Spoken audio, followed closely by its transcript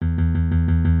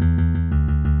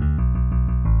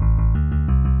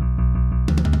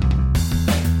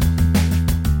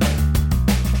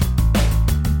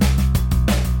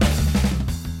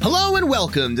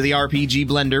welcome to the RPG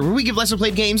Blender, where we give lesser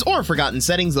played games or forgotten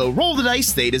settings the roll the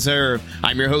dice they deserve.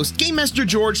 I'm your host, Game Master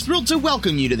George, thrilled to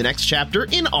welcome you to the next chapter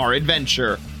in our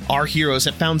adventure. Our heroes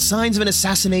have found signs of an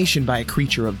assassination by a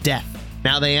creature of death.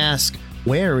 Now they ask,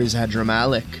 where is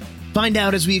Adramalik? Find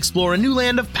out as we explore a new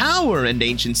land of power and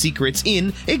ancient secrets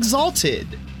in Exalted.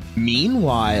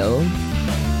 Meanwhile...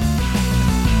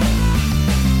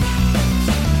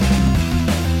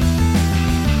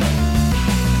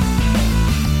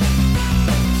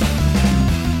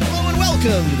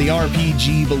 Welcome to the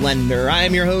RPG Blender. I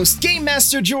am your host, Game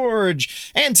Master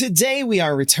George, and today we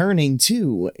are returning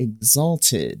to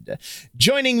Exalted.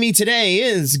 Joining me today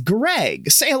is Greg.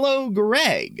 Say hello,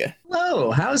 Greg. Hello,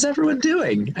 how's everyone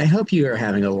doing? I hope you are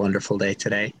having a wonderful day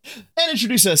today. And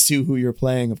introduce us to who you're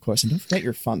playing, of course, and don't forget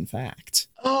your fun fact.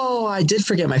 Oh, I did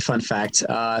forget my fun fact.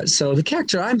 So the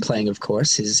character I'm playing, of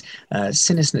course, is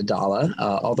Sinis Nadala,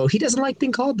 although he doesn't like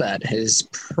being called that. His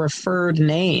preferred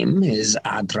name is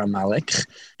Adramalik.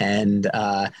 And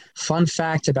fun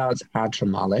fact about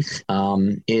Adramalik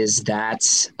is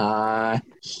that I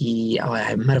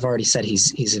might have already said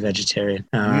he's a vegetarian.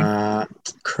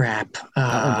 Crap.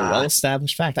 A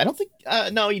well-established fact. I don't think,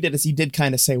 no, you did. You did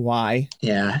kind of say why.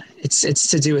 Yeah, it's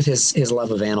to do with his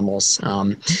love of animals.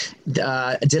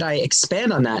 Did I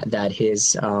expand on that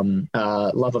his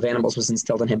love of animals was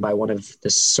instilled in him by one of the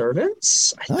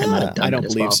servants? I might have done I don't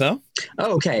believe so.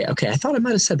 Oh, okay. I thought I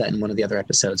might have said that in one of the other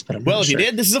episodes, but I'm not sure. Well, if you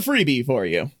did, this is a freebie for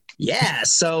you. Yeah,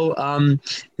 so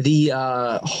the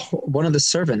one of the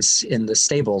servants in the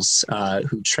stables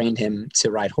who trained him to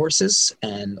ride horses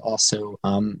and also,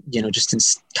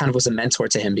 kind of was a mentor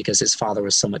to him because his father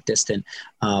was somewhat distant,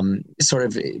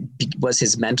 was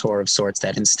his mentor of sorts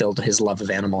that instilled his love of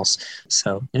animals.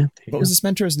 So, yeah. What was this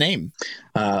mentor's name?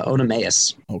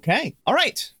 Onemaeus. Okay. All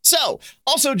right. So,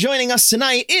 also joining us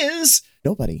tonight is...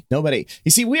 Nobody.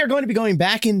 You see, we are going to be going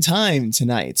back in time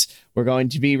tonight. We're going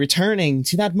to be returning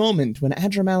to that moment when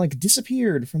Adramalik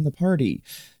disappeared from the party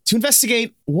to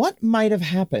investigate what might have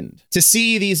happened, to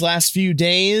see these last few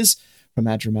days from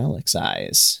Adramalik's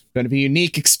eyes. Going to be a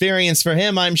unique experience for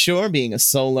him, I'm sure, being a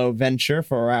solo venture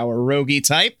for our roguey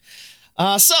type.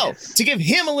 So, to give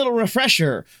him a little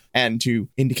refresher and to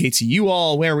indicate to you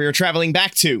all where we are traveling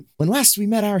back to, when last we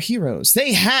met our heroes,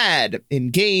 they had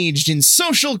engaged in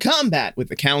social combat with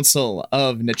the Council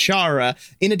of Nachara,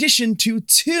 in addition to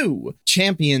 2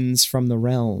 champions from the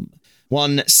realm.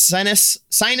 One, Sinus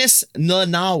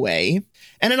Nanawe,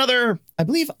 and another, I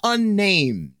believe,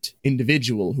 unnamed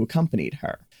individual who accompanied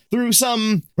her. Through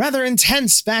some rather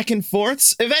intense back and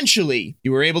forths, eventually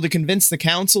you were able to convince the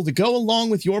council to go along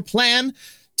with your plan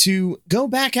to go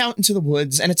back out into the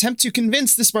woods and attempt to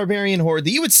convince this barbarian horde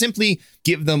that you would simply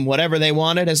give them whatever they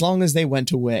wanted as long as they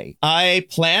went away. A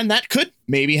plan that could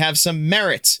maybe have some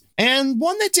merit, and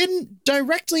one that didn't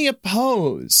directly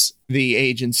oppose the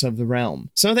agents of the realm,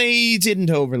 so they didn't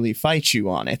overly fight you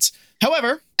on it.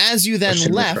 However, as you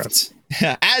then left...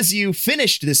 As you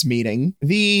finished this meeting,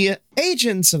 the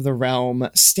agents of the realm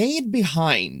stayed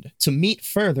behind to meet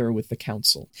further with the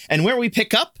council. And where we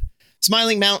pick up,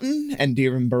 Smiling Mountain and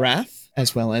Dirim Barath,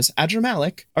 as well as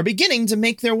Adramalik, are beginning to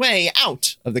make their way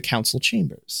out of the council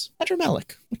chambers.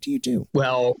 Adramalik, what do you do?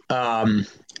 Well, I'm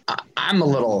a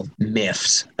little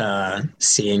miffed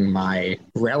seeing my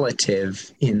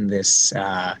relative in this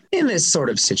sort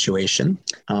of situation,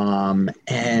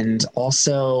 and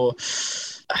also.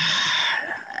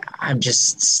 I'm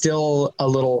just still a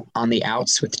little on the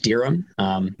outs with Dirim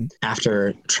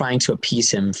after trying to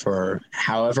appease him for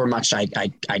however much I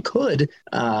could,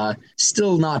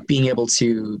 still not being able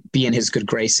to be in his good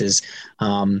graces.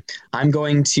 I'm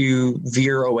going to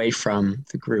veer away from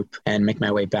the group and make my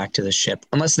way back to the ship.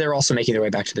 Unless they're also making their way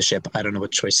back to the ship. I don't know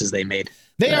what choices they made.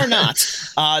 They are not.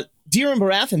 Dirim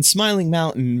Barath and Smiling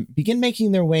Mountain begin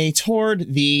making their way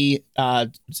toward the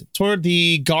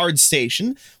guard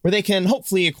station, where they can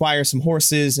hopefully acquire some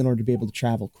horses in order to be able to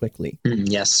travel quickly.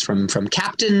 Yes, from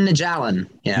Captain Najalan.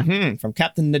 Yeah, from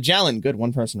Captain Najalan. Good,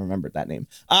 one person remembered that name.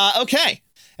 Okay.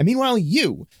 And meanwhile,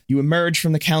 you emerge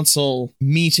from the council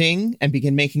meeting and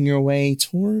begin making your way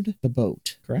toward the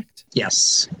boat, correct?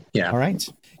 Yes. Yeah. All right.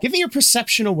 Give me your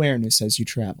perception awareness as you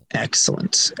travel.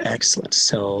 Excellent.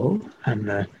 So I'm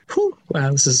wow,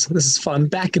 this is fun.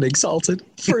 Back in Exalted.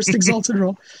 First Exalted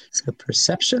roll. So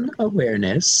perception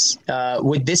awareness.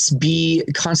 Would this be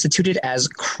constituted as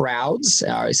crowds?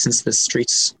 Since the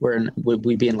streets would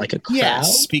we be in like a crowd?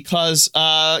 Yes, because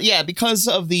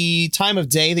of the time of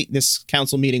day that this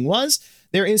council meeting was,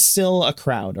 there is still a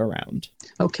crowd around.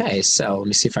 Okay, so let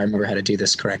me see if I remember how to do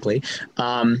this correctly.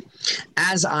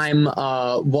 As I'm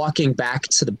walking back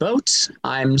to the boat,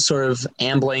 I'm sort of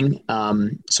ambling,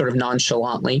 sort of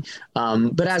nonchalantly.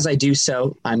 But as I do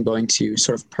so, I'm going to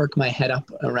sort of perk my head up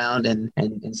around and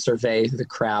survey the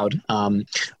crowd.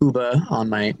 Uba on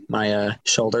my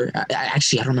shoulder. I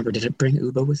don't remember. Did it bring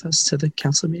Uba with us to the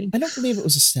council meeting? I don't believe it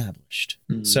was established.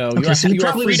 So Okay, you are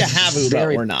probably free to was have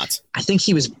Uba or not. I think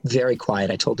he was very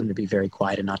quiet. I told him to be very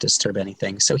quiet and not disturb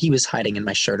anything. So he was hiding in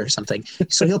my shirt or something.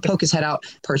 So he'll poke his head out,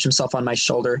 perch himself on my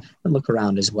shoulder, and look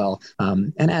around as well.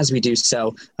 And as we do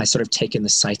so, I sort of take in the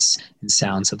sights and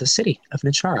sounds of the city of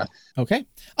Nachara. Okay.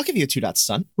 I'll give you a 2-dot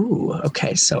stun. Ooh,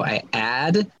 okay. So I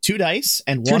add 2 dice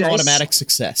and 1 automatic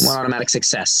success. 1 automatic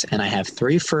success. And I have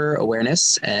 3 for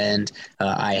awareness, and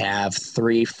I have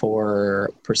 3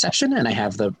 for perception, and I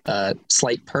have the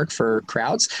slight perk for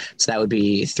crowds. So that would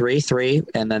be 3,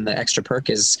 and then the extra perk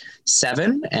is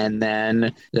 7, and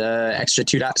then the extra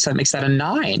 2 dots, that makes that a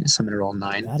 9. So I'm going to roll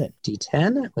 9 Got it.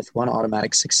 D10 with 1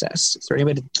 automatic success. Is there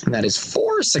anybody? That is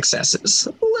 4 successes.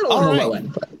 A little on the low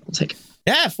end, but we'll take it.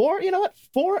 Yeah, 4. You know what?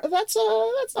 4. That's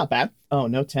not bad. Oh,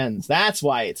 no 10s. That's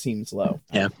why it seems low.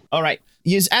 Yeah. All right.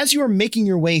 As you are making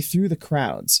your way through the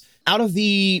crowds, out of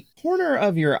the corner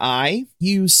of your eye,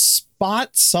 you spot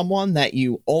someone that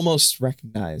you almost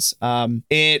recognize.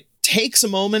 It takes a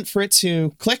moment for it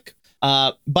to click.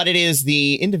 But it is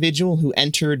the individual who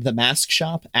entered the mask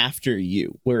shop after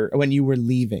you, when you were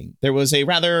leaving. There was a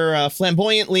rather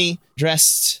flamboyantly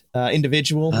dressed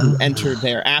individual who entered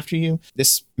there after you.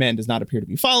 This man does not appear to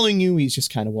be following you. He's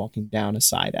just kind of walking down a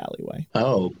side alleyway.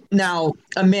 Oh, now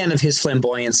a man of his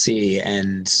flamboyancy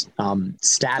and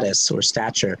status or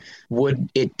stature, would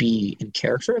it be in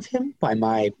character of him, by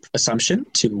my assumption,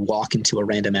 to walk into a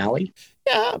random alley?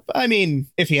 Yeah, I mean,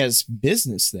 if he has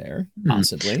business there,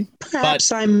 possibly.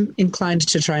 Perhaps I'm inclined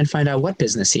to try and find out what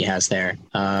business he has there.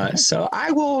 So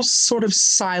I will sort of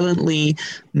silently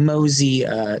mosey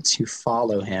to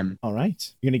follow him. All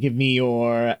right. You're going to give me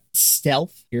your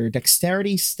stealth, your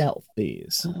dexterity stealth,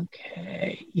 please.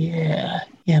 Okay. Yeah,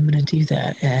 I'm going to do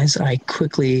that as I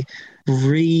quickly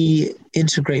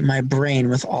reintegrate my brain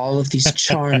with all of these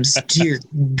charms. Dear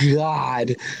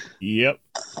God. Yep.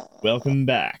 Welcome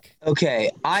back. Okay,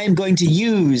 I am going to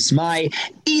use my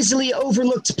easily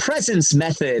overlooked presence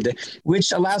method,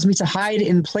 which allows me to hide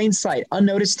in plain sight,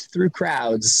 unnoticed through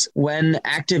crowds. When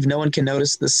active, no one can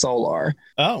notice the solar.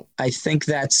 Oh. I think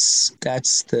that's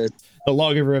the... The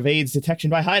lawgiver evades detection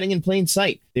by hiding in plain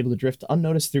sight, able to drift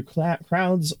unnoticed through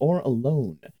crowds or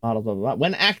alone. Blah, blah, blah, blah.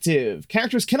 When active,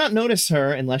 characters cannot notice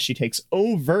her unless she takes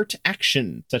overt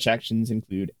action. Such actions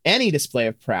include any display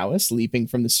of prowess, leaping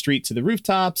from the street to the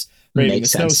rooftops, braving a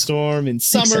snowstorm in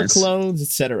summer clothes,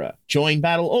 etc. Join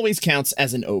battle always counts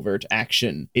as an overt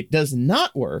action. It does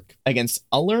not work against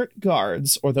alert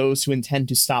guards or those who intend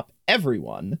to stop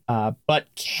everyone, but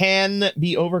can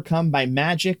be overcome by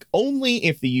magic only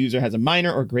if the user has a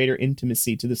minor or greater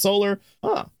intimacy to the solar.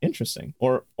 Interesting.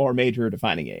 Or major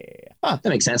defining a. That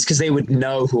makes sense, because they would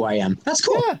know who I am. That's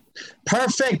cool. Yeah.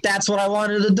 Perfect. That's what I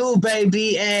wanted to do,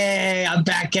 baby. Hey, I'm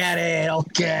back at it.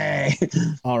 Okay.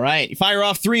 All right. You fire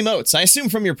off 3 motes, I assume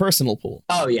from your personal pool.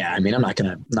 Oh yeah. I mean, I'm not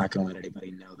gonna let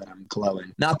anybody know that I'm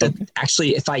glowing. Not that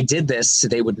actually, if I did this,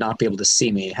 they would not be able to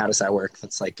see me. How does that work?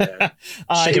 That's like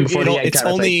chicken before the egg. It's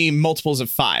only multiples of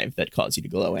 5 that cause you to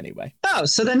glow anyway. Oh,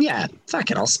 so then yeah,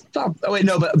 fuck it. Oh wait,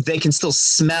 no, but they can still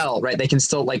smell, right? They can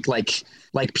still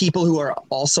like people who are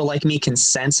also like me can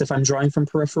sense if I'm drawing from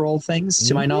peripheral things,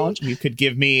 to my knowledge. You could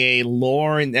give me a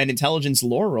lore and an intelligence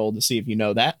lore roll to see if you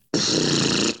know that.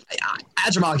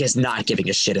 Adramalik is not giving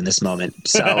a shit in this moment,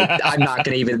 so I'm not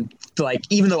going to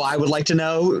even though I would like to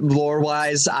know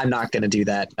lore-wise, I'm not going to do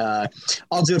that.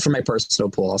 I'll do it for my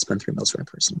personal pool. I'll spend 3 motes for my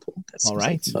personal pool. That's all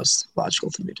right. Like the most logical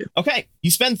thing to do. Okay,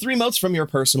 you spend 3 motes from your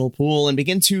personal pool and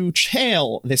begin to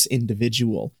trail this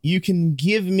individual. You can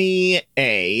give me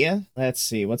let's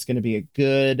see, what's going to be a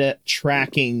good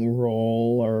tracking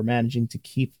roll or managing to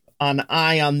keep an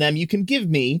eye on them. You can give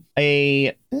me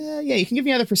you can give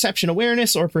me either perception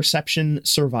awareness or perception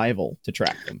survival to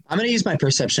track them. I'm going to use my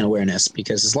perception awareness,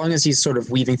 because as long as he's sort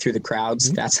of weaving through the crowds,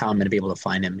 that's how I'm going to be able to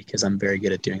find him, because I'm very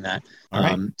good at doing that. All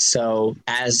right. So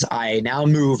as I now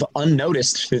move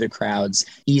unnoticed through the crowds,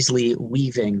 easily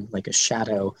weaving like a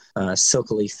shadow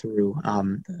silkily through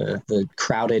the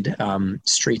crowded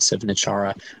streets of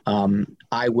Nachara,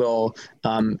 I will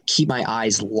keep my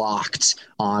eyes locked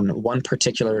on one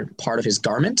particular part of his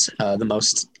garment, the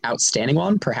most outstanding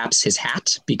one, perhaps his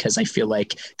hat, because I feel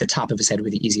like the top of his head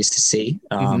would be the easiest to see.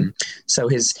 So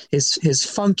his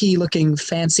funky looking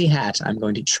fancy hat, I'm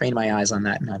going to train my eyes on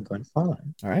that, and I'm going to follow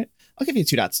him. All right. I'll give you a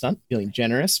 2-dot stunt. Feeling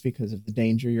generous because of the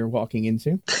danger you're walking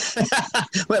into.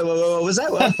 Wait, what was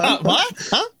that?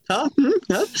 What?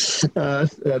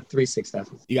 Huh? 3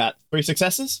 successes. You got 3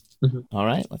 successes? Mhm. All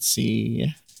right. Let's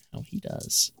see how he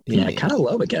does. Yeah, kind of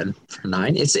low again for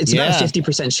 9. It's about a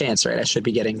 50% chance, right? I should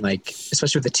be getting like,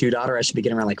 especially with the 2-dotter, I should be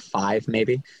getting around like 5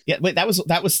 maybe. Yeah, wait, that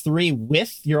was 3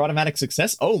 with your automatic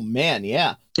success? Oh man,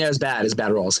 yeah. Yeah, it was bad. It's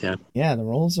bad rolls, yeah. Yeah, the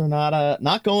rolls are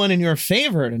not going in your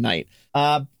favor tonight.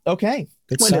 Okay.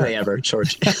 Good When start. do they ever,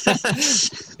 George?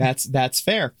 That's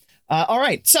fair. All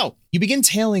right, so you begin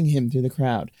tailing him through the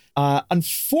crowd.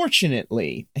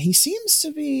 Unfortunately, he seems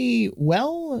to be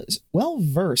well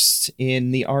versed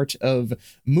in the art of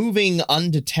moving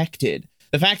undetected.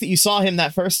 The fact that you saw him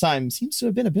that first time seems to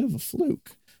have been a bit of a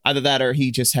fluke. Either that or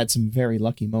he just had some very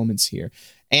lucky moments here.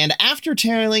 And after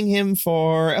tailing him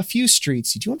for a few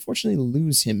streets, you do unfortunately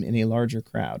lose him in a larger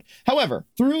crowd. However,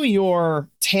 through your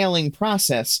tailing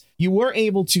process, you were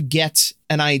able to get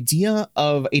an idea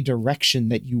of a direction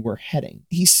that you were heading.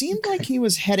 He seemed like he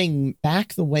was heading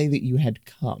back the way that you had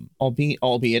come,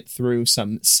 albeit through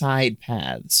some side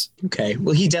paths. Okay.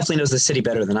 Well, he definitely knows the city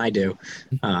better than I do,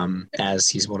 as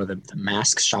he's one of the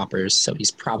mask shoppers. So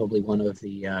he's probably one of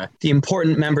the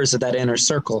important members of that inner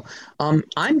circle.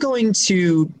 I'm going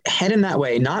to head in that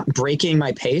way, not breaking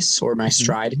my pace or my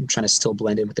stride. I'm trying to still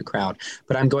blend in with the crowd,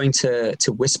 but I'm going to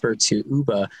whisper to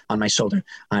Uba on my shoulder.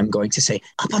 I'm going to say,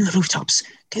 up on the rooftops,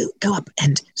 go up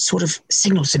and sort of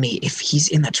signal to me if he's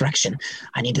in that direction.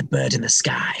 I need a bird in the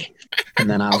sky. And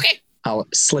then I'll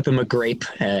slip him a grape,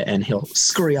 and he'll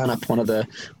scurry on up one of the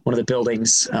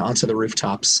buildings onto the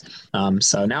rooftops.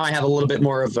 So now I have a little bit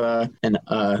more of a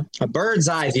bird's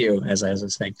eye view, as I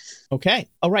was saying. Okay.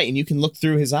 All right. And you can look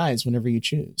through his eyes whenever you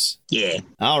choose. Yeah.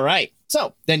 All right.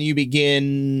 So then you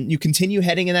continue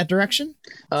heading in that direction?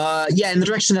 Yeah, in the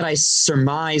direction that I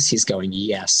surmise he's going,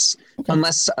 yes. Okay.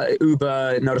 Unless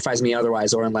Uba notifies me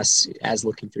otherwise, or unless, as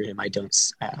looking through him, I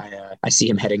see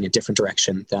him heading a different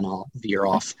direction, then I'll veer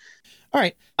off. All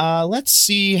right. Let's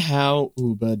see how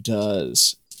Uba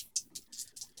does.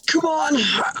 Come on.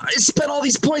 I spent all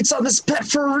these points on this pet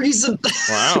for a reason.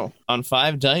 Wow. On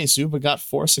 5 dice, Uba got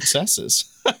 4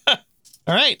 successes. All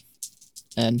right.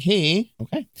 And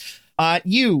okay.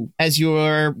 You, as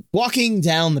you're walking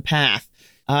down the path,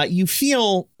 you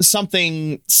feel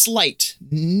something slight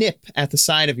nip at the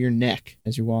side of your neck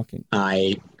as you're walking.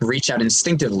 I reach out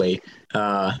instinctively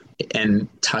and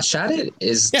touch at it.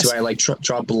 Yes. Do I like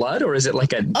draw blood, or is it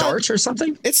like a dart or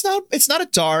something? It's not a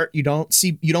dart. You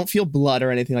don't feel blood or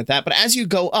anything like that. But as you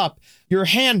go up, your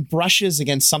hand brushes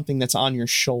against something that's on your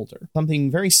shoulder,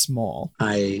 something very small.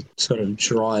 I sort of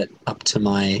draw it up to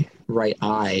my right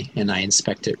eye and I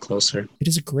inspect it closer. It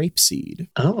is a grape seed.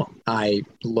 Oh, I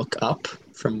look up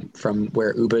from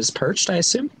where Uba is perched, I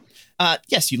assume.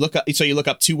 Yes, you look up. So you look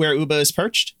up to where Uba is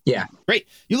perched? Yeah. Great.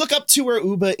 You look up to where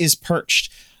Uba is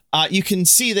perched. You can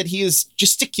see that he is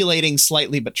gesticulating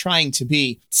slightly, but trying to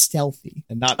be stealthy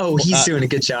and not. Oh, he's doing a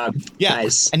good job. Yeah.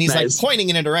 Nice. And he's like pointing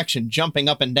in a direction, jumping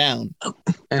up and down. Oh.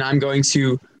 And I'm going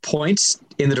to point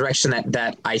in the direction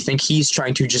that I think he's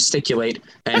trying to gesticulate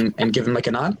and give him like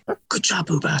a nod. Good job,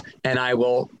 Uba. And I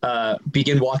will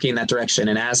begin walking in that direction.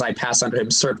 And as I pass under him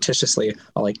surreptitiously,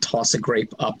 I'll like toss a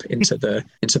grape up into the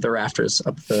rafters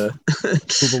of the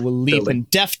Uba will leap building. And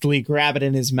deftly grab it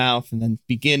in his mouth and then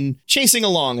begin chasing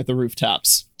along at the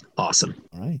rooftops. Awesome.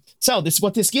 All right. So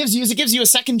what this gives you is it gives you a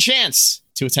second chance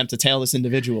to attempt to tail this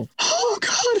individual. Oh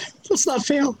God, let's not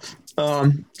fail.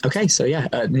 Okay, so yeah,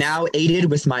 now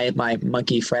aided with my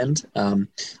monkey friend on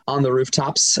the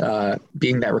rooftops,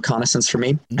 being that reconnaissance for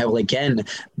me, I will again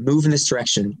move in this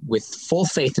direction with full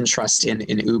faith and trust in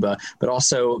Uba, but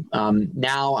also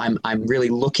now I'm really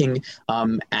looking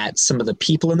at some of the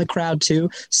people in the crowd too,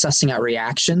 sussing out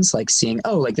reactions, like seeing,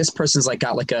 oh, like this person's like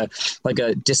got like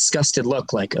a disgusted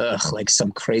look, like ugh, like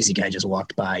some crazy guy just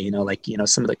walked by,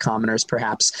 some of the commoners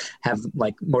perhaps have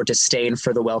like more disdain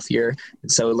for the wealthier,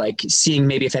 and so like seeing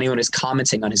maybe if anyone is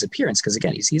commenting on his appearance, because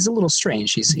again he's a little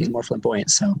strange, he's more flamboyant.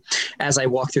 So as I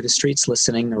walk through the streets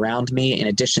listening around me, in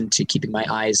addition to keeping my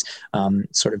eyes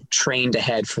sort of trained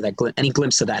ahead for that any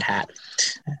glimpse of that hat,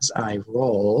 as I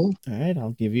roll. All right,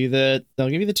 I'll give you the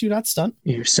 2-dot stunt.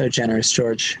 You're so generous,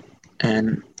 George,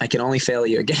 and I can only fail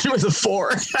you again with a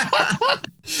 4.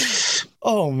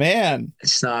 Oh man,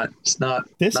 it's not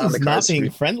this is not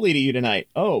being friendly to you tonight.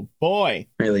 Oh boy,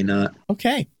 really not.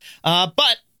 Okay,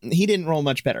 but he didn't roll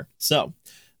much better. So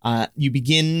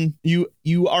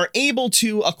You are able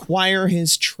to acquire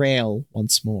his trail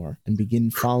once more and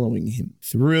begin following him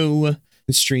through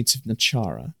the streets of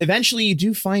Nachara. Eventually, you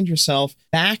do find yourself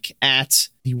back at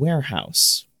the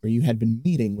warehouse where you had been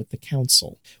meeting with the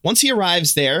council. Once he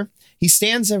arrives there, he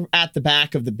stands at the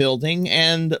back of the building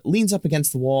and leans up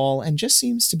against the wall and just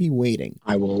seems to be waiting.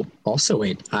 I will also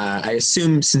wait. I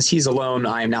assume since he's alone,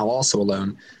 I am now also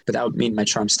alone, but that would mean my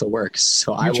charm still works.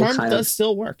 So Your charm does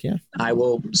still work, yeah. I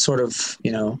will sort of,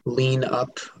 lean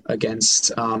up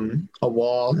against a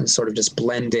wall and sort of just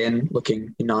blend in,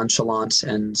 looking nonchalant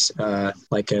and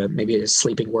like maybe a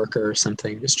sleeping worker or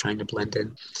something, just trying to blend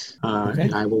in. Okay.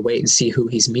 And I will wait and see who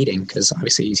he's meeting, because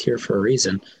obviously he's here for a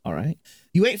reason. All right.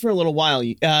 You wait for a little while.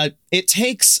 It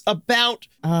takes about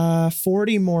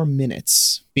 40 more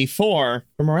minutes before,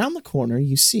 from around the corner,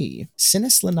 you see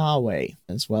Sinis Linawe,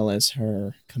 as well as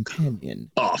her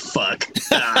companion. Oh, fuck.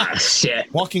 Ah,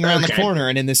 shit. Walking around the corner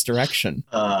and in this direction.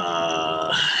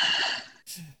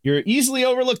 Your easily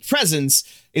overlooked presence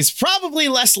is probably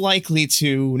less likely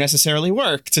to necessarily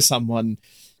work to someone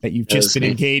that you've just been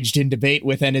engaged in debate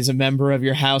with and is a member of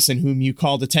your house and whom you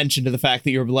called attention to the fact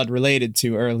that you're blood related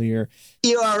to earlier.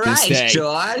 You are right,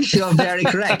 George. You're very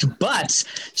correct. But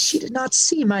she did not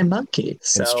see my monkey.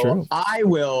 So I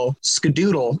will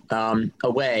skedoodle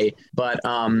away, but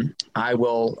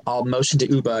I'll motion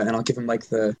to Uba and I'll give him like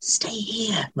the stay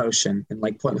here motion and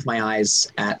like point with my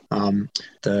eyes at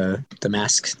the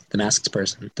masked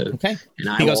person. Okay. And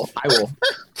I will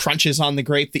crunches on the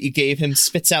grape that you gave him,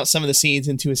 spits out some of the seeds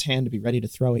into his hand to be ready to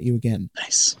throw at you again.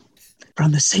 Nice. We're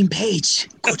on the same page.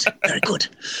 Good. Very good.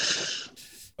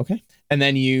 Okay. And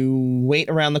then you wait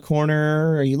around the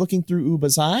corner. Are you looking through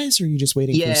Uba's eyes, or are you just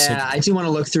waiting for a signal? Yeah, I do want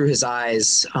to look through his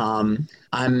eyes. I'm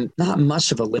not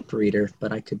much of a lip reader,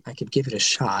 but I could give it a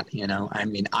shot, I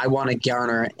mean, I want to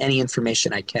garner any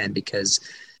information I can, because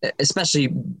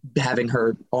especially having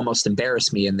her almost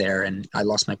embarrass me in there and I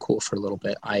lost my cool for a little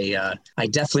bit. I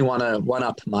definitely want to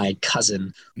one-up my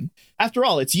cousin. After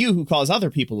all, it's you who cause other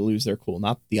people to lose their cool,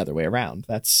 not the other way around.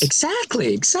 That's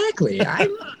Exactly.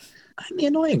 I'm the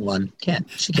annoying one.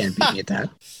 She can't beat me at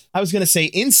that. I was going to say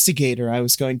instigator. I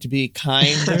was going to be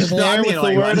kinder there No, I'm with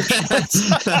the word.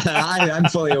 I'm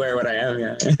fully aware what I am,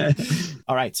 yeah.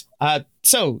 All right.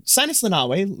 So Sinis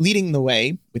Linawe, leading the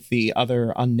way with the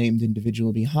other unnamed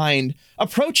individual behind,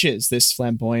 approaches this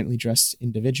flamboyantly dressed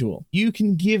individual. You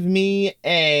can give me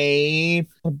a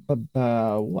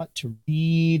what to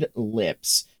read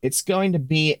lips. It's going to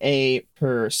be a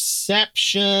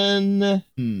perception.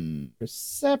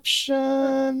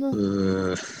 Perception.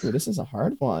 Ooh, this is a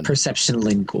hard one. Perception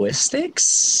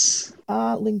linguistics?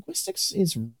 Linguistics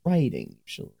is writing,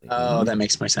 usually. Oh, that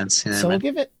makes more sense. Yeah, so we'll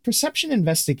give it perception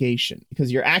investigation,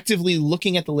 because you're actively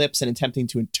looking at the lips and attempting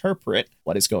to interpret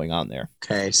what is going on there.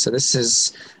 Okay, so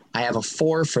I have a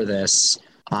 4 for this.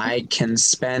 I can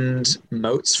spend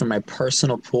motes from my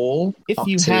personal pool. If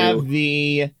you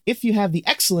have the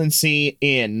excellency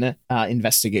in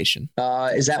investigation.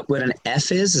 Is that what an F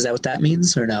is? Is that what that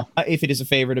means, or no? If it is a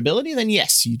favorite ability, then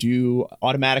yes, you do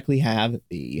automatically have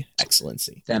the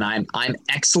excellency. Then I'm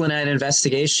excellent at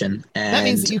investigation. And that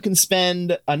means that you can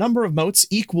spend a number of motes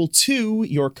equal to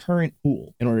your current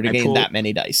pool in order to gain that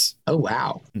many dice. Oh,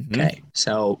 wow. Mm-hmm. Okay.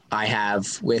 So I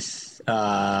have with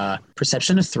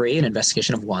perception of 3 and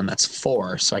investigation of 1, that's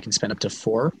 4. So I can spend up to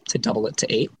 4 to double it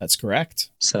to 8. That's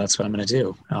correct. So that's what I'm going to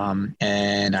do.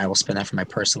 And I will spend that for my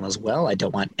personal as well. I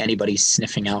don't want anybody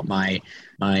sniffing out my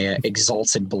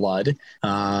exalted blood.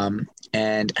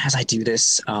 And as I do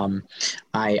this,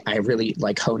 I really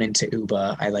like hone into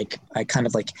Uba. I kind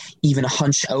of like even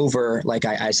hunch over, like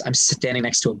I'm standing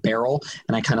next to a barrel,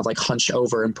 and I kind of like hunch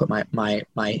over and put my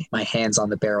hands on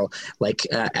the barrel. Like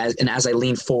as I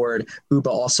lean forward, Uba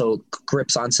also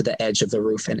grips onto the edge of the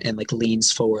roof and like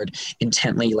leans forward,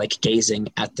 intently like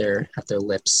gazing at their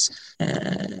lips.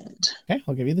 And okay,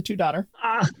 I'll give you the 2 daughter.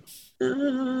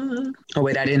 Oh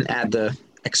wait, I didn't add the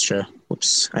extra.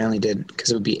 Whoops, I only did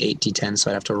because it would be 8d10, so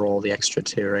I'd have to roll the extra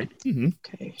 2, right? Mm-hmm.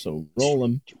 Okay, so roll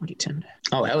them. 2d10.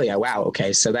 Oh, hell yeah. Wow.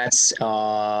 Okay, so that's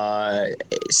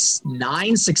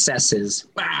 9 successes.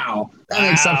 Wow. That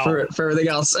makes up for everything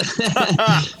else.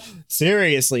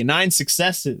 Seriously, 9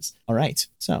 successes. All right,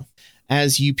 so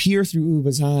as you peer through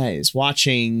Uba's eyes,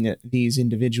 watching these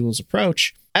individuals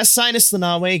approach, as Sinis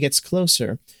Linawe gets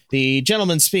closer, the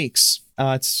gentleman speaks. Do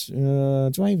I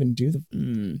even do the...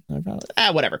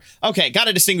 whatever. Okay,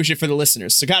 gotta distinguish it for the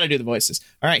listeners, so gotta do the voices.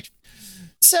 All right.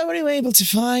 So were you able to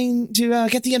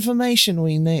get the information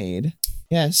we need?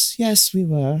 Yes, we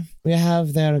were. We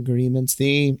have their agreements.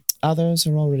 The others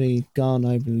are already gone,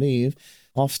 I believe.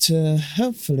 off to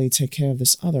hopefully take care of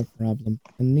this other problem.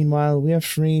 And meanwhile, we are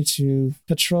free to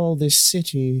patrol this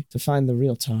city to find the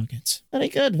real target. Very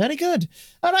good, very good.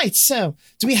 All right, so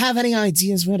do we have any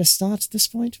ideas where to start at this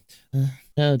point?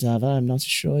 No, Dava, I'm not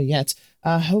sure yet.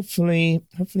 Hopefully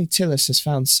Tillis has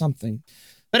found something.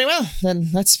 Very well, then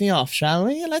let's be off, shall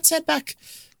we? Let's head back.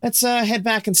 Let's head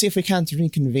back and see if we can't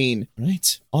reconvene.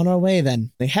 Right, on our way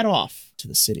then. They head off to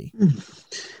the city.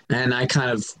 And I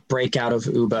kind of break out of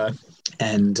Uba,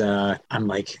 and I'm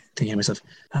like thinking to myself,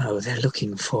 oh, they're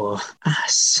looking for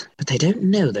us. But they don't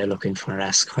know they're looking for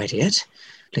us quite yet.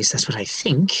 At least that's what I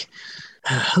think.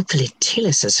 Hopefully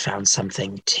Tillis has found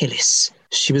something. Tillis.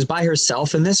 She was by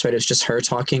herself in this, right? It was just her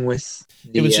talking with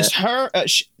It was just her.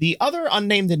 The other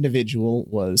unnamed individual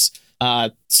was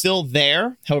still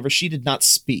there. However, she did not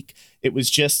speak. It was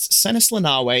just Senis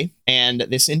Lanawe and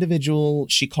this individual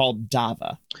she called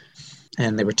Dava.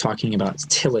 And they were talking about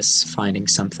Tillis finding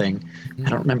something. I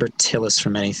don't remember Tillis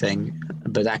from anything,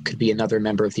 but that could be another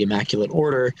member of the Immaculate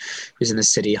Order who's in the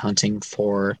city hunting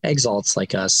for exalts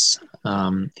like us,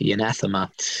 the anathema.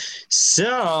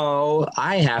 So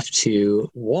I have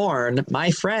to warn my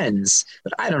friends,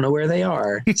 but I don't know where they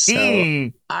are.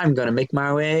 So I'm going to make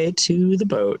my way to the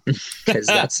boat because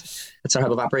that's our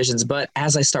hub of operations. But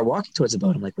as I start walking towards the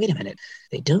boat, I'm like, wait a minute.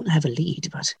 They don't have a lead,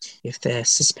 but if they're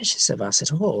suspicious of us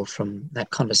at all from that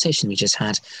conversation we just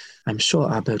had, I'm sure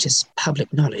our boat is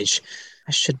public knowledge.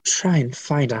 I should try and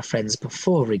find our friends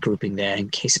before regrouping there in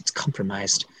case it's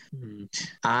compromised.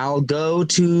 I'll go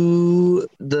to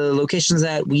the locations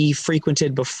that we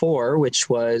frequented before, which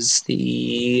was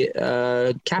the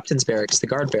captain's barracks, the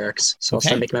guard barracks. So I'll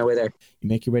start making my way there. You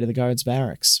make your way to the guard's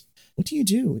barracks. What do you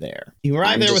do there? You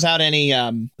arrive there without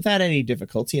any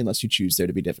difficulty, unless you choose there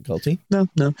to be difficulty. No.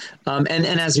 And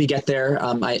as we get there,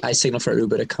 I signal for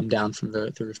Uba to come down from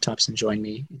the rooftops and join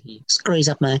me. He scurries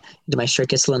up into my shirt,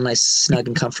 gets a little nice, snug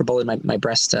and comfortable in my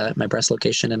breast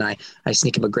location, and I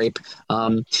sneak him a grape.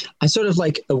 I sort of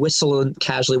like whistle and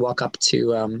casually walk up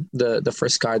to the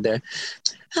first guard there.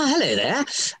 Oh, hello there.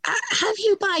 Have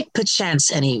you by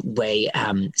perchance anyway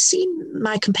seen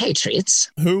my compatriots?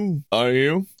 Who are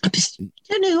you?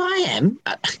 Don't know who I am.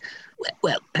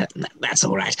 That's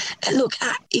all right. Look,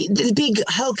 the big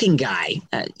hulking guy,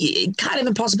 kind of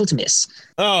impossible to miss.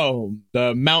 Oh,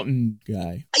 the mountain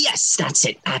guy. Yes, that's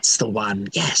it. That's the one.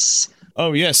 Yes.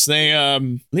 Oh, yes. They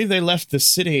believe they left the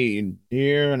city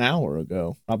near an hour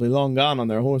ago. Probably long gone on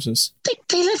their horses.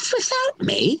 They left without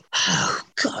me? Oh,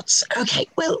 God. Okay,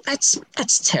 well, that's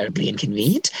terribly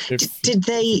inconvenient. Did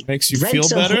they... Makes you feel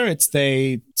better?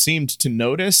 They seemed to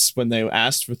notice when they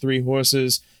asked for 3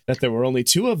 horses that there were only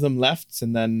 2 of them left,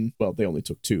 and then, well, they only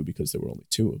took 2 because there were only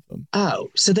 2 of them. Oh,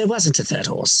 so there wasn't a 3rd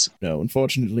horse? No,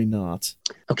 unfortunately not.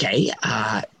 Okay,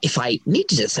 if I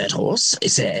needed a 3rd horse,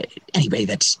 is there any way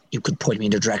that you could point me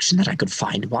in a direction that I could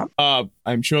find one?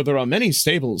 I'm sure there are many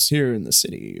stables here in the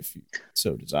city, if you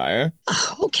so desire.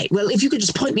 Okay, well, if you could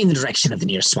just point me in the direction of the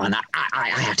nearest one, I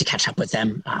have to catch up with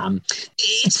them.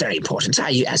 It's very important,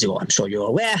 as I'm sure you're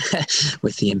aware,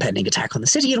 with the impending attack on the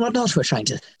city and whatnot. We're trying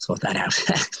to sort that out.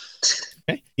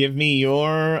 Okay, give me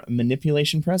your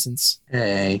manipulation presence.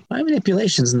 Hey, my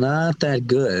manipulation's not that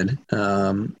good.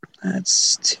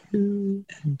 That's 2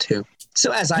 and 2.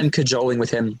 So as I'm cajoling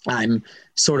with him, I'm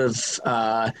sort of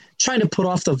trying to put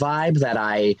off the vibe that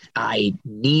I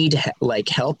need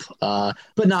help,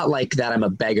 but not like that I'm a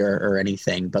beggar or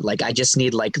anything, but like I just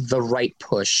need like the right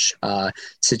push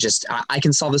to just I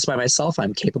can solve this by myself.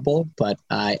 I'm capable, but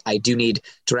I do need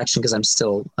direction because I'm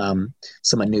still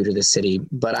somewhat new to the city.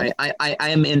 But I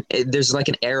am in. There's like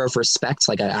an air of respect.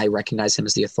 Like I recognize him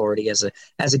as the authority as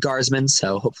a guardsman.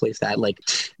 So hopefully, if that like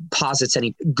posits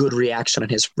any good reaction on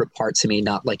his part to me,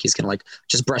 not like he's gonna like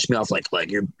just brush me off like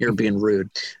you're being rude.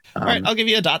 All right, I'll give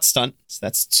you a dot stunt. So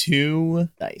that's 2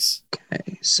 dice.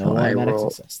 Okay, so I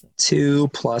roll 2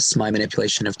 plus my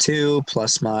manipulation of 2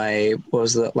 plus my, what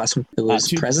was the last one? It was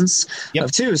 2. Presence Yep.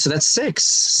 of 2, so that's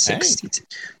 6. Hey.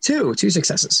 2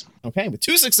 successes. Okay, with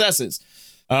 2 successes.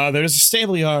 There's a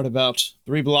stable yard about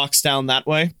 3 blocks down that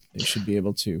way. They should be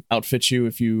able to outfit you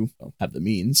if you have the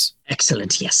means.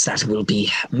 Excellent. Yes, that will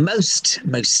be most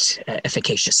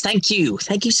efficacious. Thank you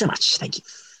so much. Thank you.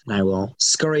 I will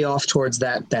scurry off towards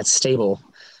that stable,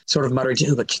 sort of muttering to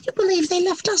Uba, can you believe they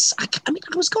left us? I mean,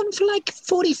 I was gone for like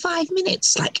 45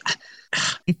 minutes. Like,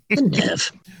 the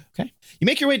nerve. Okay. You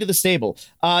make your way to the stable.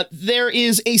 There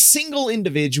is a single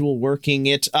individual working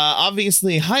it,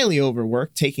 obviously highly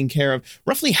overworked, taking care of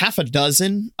roughly half a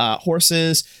dozen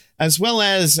horses, as well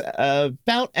as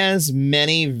about as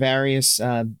many various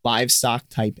livestock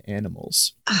type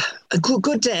animals.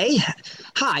 Good day.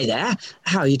 Hi there.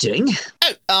 How are you doing?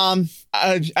 I'm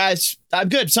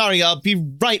good. Sorry, I'll be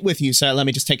right with you, sir. Let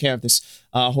me just take care of this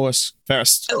horse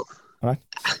first. Oh. All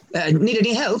right. Need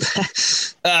any help?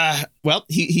 Well,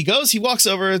 he walks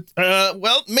over.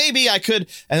 Well, maybe I could.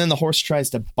 And then the horse tries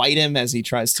to bite him as he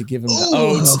tries to give him the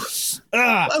oats.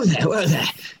 Whoa there.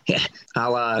 Yeah,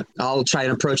 I'll try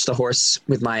and approach the horse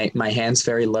with my hands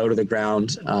very low to the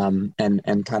ground,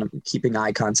 and kind of keeping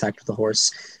eye contact with the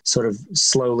horse, sort of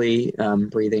slowly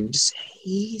breathing. Just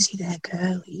easy there,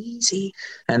 girl, easy.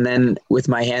 And then with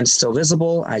my hands still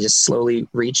visible, I just slowly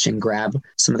reach and grab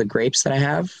some of the grapes that I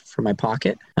have from my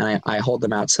pocket, and I hold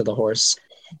them out to the horse.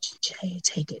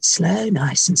 Take it slow,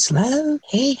 nice and slow.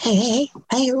 Hey,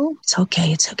 oh, it's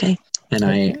okay. And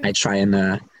I try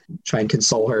and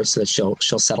console her so that she'll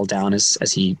settle down as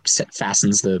he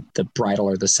fastens the bridle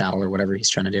or the saddle or whatever he's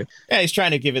trying to do. Yeah, he's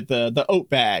trying to give it the oat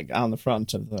bag on the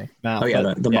front of the mouth. Oh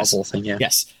yeah, the muzzle thing. Yeah.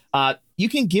 Yes. You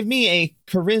can give me a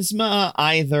charisma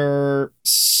either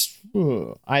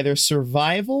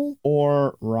survival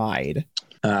or ride.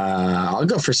 I'll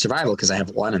go for survival because I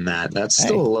have 1 in that. That's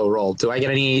still a low roll. Do I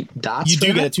get any dots? You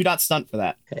do get a 2-dot stunt for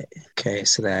that. Okay,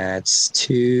 so that's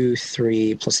 2,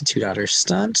 3 plus a 2-dot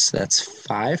stunt. So that's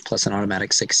 5 plus an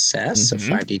automatic success. So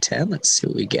 5d10. Let's see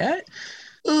what we get.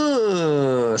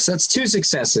 So that's 2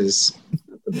 successes.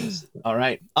 All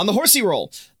right. On the horsey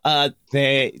roll,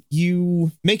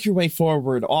 you make your way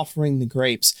forward, offering the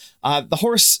grapes. The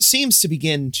horse seems to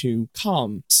begin to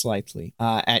calm slightly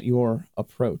at your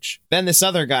approach. Then this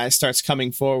other guy starts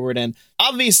coming forward, and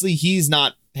obviously he's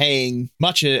not paying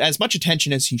as much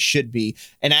attention as he should be.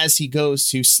 And as he goes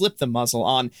to slip the muzzle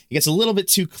on, he gets a little bit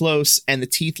too close, and the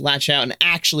teeth latch out and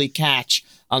actually catch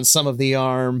on some of the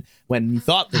arm when you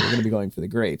thought they were going to be going for the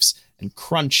grapes, and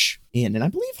crunch in. And I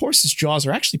believe horses' jaws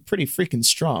are actually pretty freaking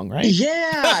strong, right?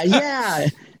 Yeah.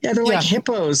 They're like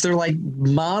hippos. They're like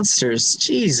monsters.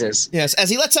 Jesus. Yes. As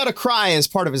he lets out a cry as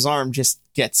part of his arm just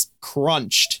gets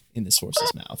crunched in this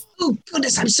horse's mouth. Oh,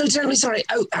 goodness. I'm so terribly sorry.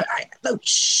 Oh,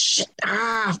 shit.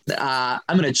 I'm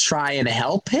going to try and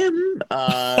help him.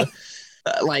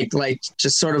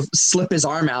 Just sort of slip his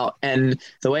arm out. And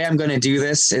the way I'm going to do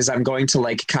this is I'm going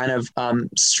to kind of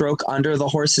stroke under the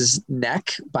horse's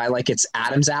neck by its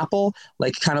Adam's apple,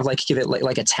 kind of give it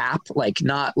like a tap,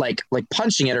 not like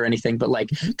punching it or anything, but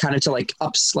kind of to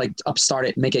upstart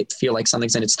it, make it feel like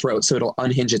something's in its throat. So it'll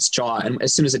unhinge its jaw. And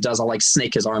as soon as it does, I'll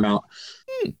snake his arm out.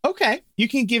 Okay. You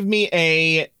can give me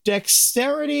a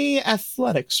dexterity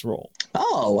athletics roll.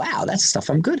 Oh, wow. That's stuff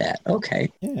I'm good at. Okay.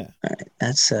 Yeah. All right.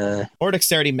 That's or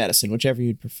dexterity medicine, whichever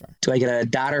you'd prefer. Do I get a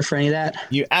dot for any of that?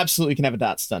 You absolutely can have a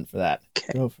dot stunt for that.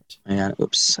 Okay. Go for it. Yeah.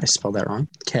 Oops. I spelled that wrong.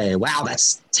 Okay. Wow.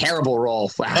 That's terrible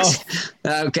roll. Wow.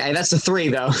 Oh. Okay. That's a 3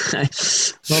 though.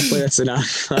 Hopefully that's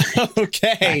enough.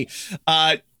 Okay.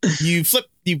 You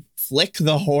flick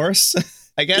the horse.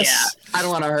 I guess. Yeah, I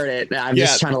don't want to hurt it. I'm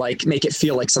just trying to make it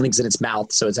feel like something's in its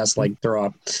mouth, so it has to throw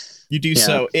up. You do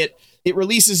so. It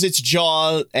releases its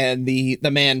jaw, and the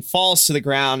man falls to the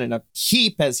ground in a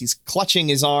heap as he's clutching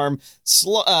his arm,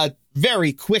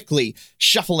 very quickly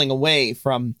shuffling away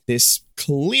from this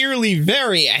clearly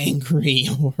very angry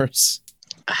horse.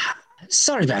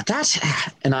 Sorry about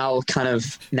that. And I'll kind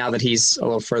of, now that he's a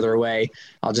little further away,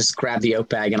 I'll just grab the oat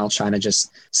bag and I'll try to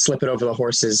just slip it over the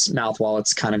horse's mouth while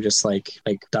it's kind of just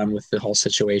done with the whole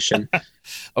situation.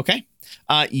 Okay.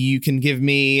 You can give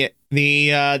me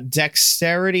the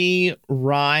dexterity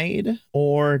ride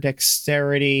or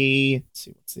dexterity. Let's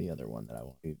see, what's the other one that I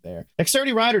won't leave there?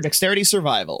 Dexterity ride or dexterity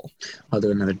survival? I'll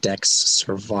do another dex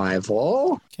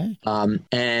survival. Okay.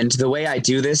 And the way I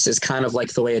do this is kind of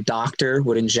like the way a doctor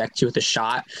would inject you with a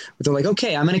shot. They're like,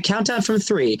 okay, I'm going to count down from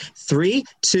 3, 3,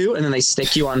 2, and then they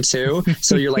stick you on 2.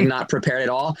 So you're not prepared at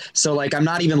all. So I'm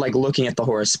not even looking at the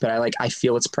horse, but I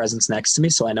feel its presence next to me.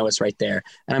 So I know it's right there.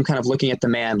 And I'm kind of looking at the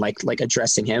man, like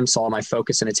addressing him. So all my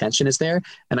focus and attention is there.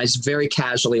 And I just very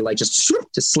casually, just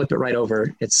slip it right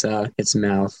over its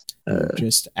mouth.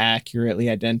 Just accurately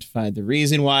identified the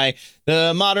reason why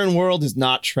the modern world does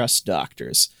not trust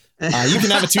doctors. You can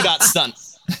have a 2-dot stunt.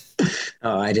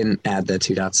 Oh, I didn't add the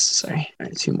 2 dots. Sorry. All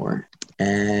right, 2 more.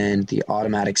 And the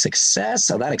automatic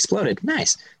success. Oh, that exploded.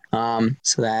 Nice.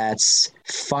 So that's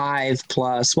 5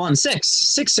 plus 1, 6.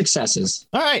 6 successes.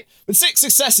 All right. With 6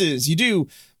 successes, you do,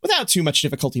 without too much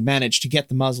difficulty, manage to get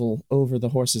the muzzle over the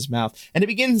horse's mouth, and it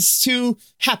begins to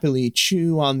happily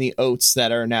chew on the oats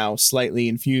that are now slightly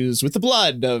infused with the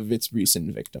blood of its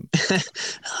recent victim.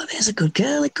 Oh, there's a good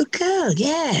girl,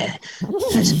 yeah.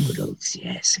 That's a good oats,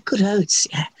 yes. Good oats,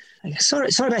 yeah. Sorry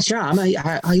about your arm. Are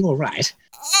you all right?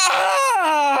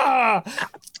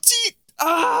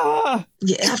 Ah!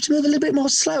 You have to move a little bit more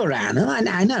slow around. Oh,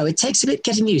 I know. It takes a bit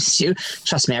getting used to.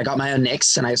 Trust me, I got my own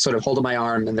nicks, and I sort of hold up my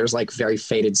arm, and there's like very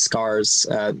faded scars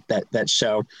that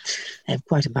show. I have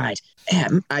quite a bite.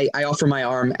 I offer my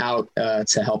arm out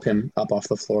to help him up off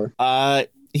the floor.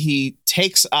 He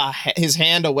takes his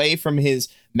hand away from his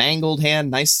mangled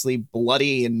hand, nicely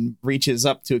bloody, and reaches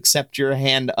up to accept your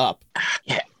hand up.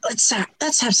 Yeah, let's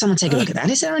have someone take a look at that.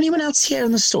 Is there anyone else here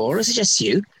in the store, or is it just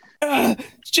you?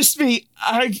 It's just me.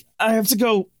 I have to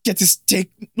go get this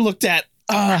looked at.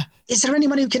 Is there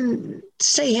anyone who can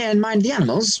stay here and mind the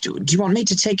animals? Do you want me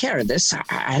to take care of this?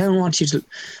 I don't want you to...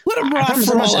 Let him rot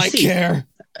for all I care.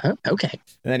 Oh, okay.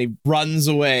 And then he runs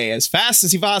away as fast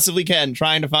as he possibly can,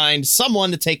 trying to find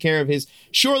someone to take care of his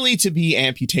surely to be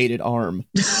amputated arm.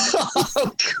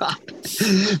 Oh, God.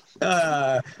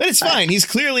 But it's fine. He's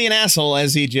clearly an asshole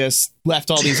as he just left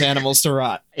all these animals to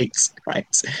rot.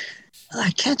 Right. Well,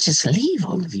 I can't just leave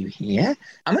all of you here.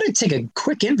 I'm going to take a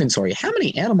quick inventory. How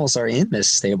many animals are in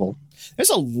this stable? There's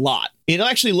a lot. It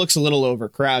actually looks a little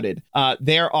overcrowded.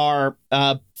 There are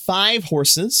 5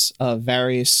 horses of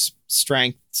various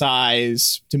strength,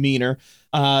 size, demeanor.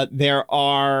 There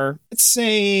are, let's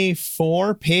say,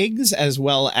 4 pigs as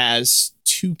well as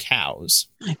 2 cows.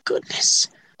 My goodness.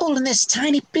 All in this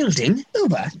tiny building?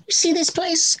 Uber, you see this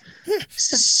place?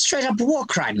 It's a straight up war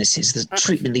crime, this is, the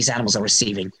treatment these animals are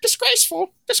receiving.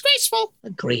 Disgraceful.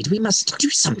 Agreed. We must do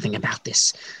something about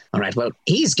this. All right, well,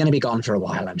 he's going to be gone for a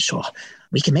while, I'm sure.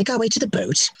 We can make our way to the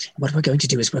boat. What we're going to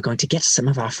do is we're going to get some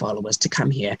of our followers to come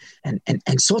here and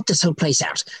sort this whole place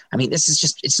out. I mean, this is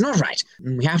just, it's not right.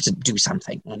 We have to do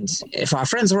something. And if our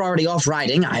friends are already off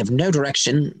riding, I have no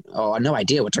direction, or no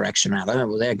idea what direction, rather,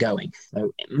 they're going.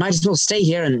 So might as well stay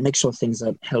here and make sure things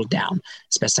are held down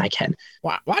as best I can.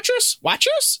 Watchers?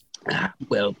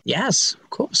 Well, yes, of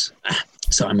course.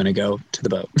 So I'm going to go to the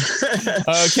boat.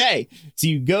 Okay. So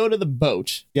you go to the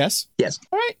boat. Yes? Yes.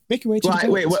 All right. Make your way to the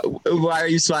boat. Wait, why are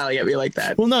you smiling at me like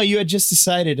that? Well, no, you had just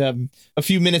decided a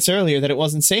few minutes earlier that it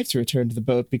wasn't safe to return to the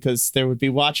boat because there would be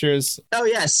watchers. Oh,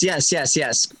 yes.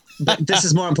 But this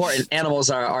is more important.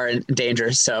 Animals are in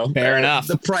danger, so fair enough.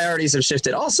 The priorities have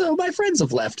shifted. Also, my friends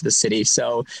have left the city,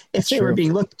 so if they were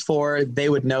being looked for, they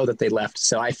would know that they left.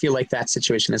 So I feel like that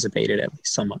situation has abated at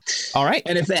least somewhat. All right.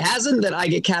 And if it hasn't, then I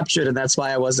get captured, and that's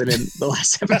why I wasn't in the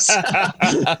last episode.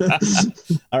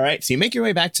 All right. So you make your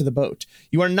way back to the boat.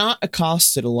 You are not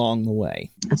accosted along the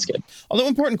way. That's good. Although,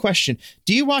 important question: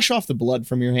 do you wash off the blood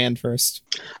from your hand first?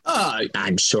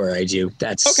 I'm sure I do.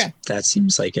 That's okay. That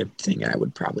seems like a thing I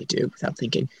would probably do without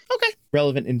thinking. Okay.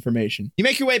 Relevant information. You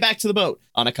make your way back to the boat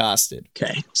unaccosted.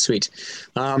 Okay, sweet.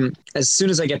 As soon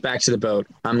as I get back to the boat,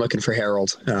 I'm looking for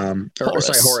Harold.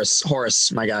 Horace.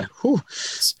 Horace, my God.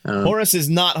 Horace is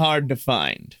not hard to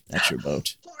find. That's your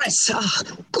boat. Horace,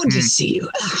 good to see you.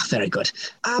 Very good.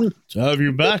 To have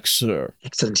you back, sir.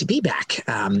 Excellent to be back.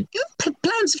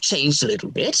 Plans have changed a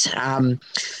little bit.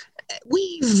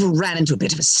 We've ran into a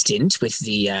bit of a stint with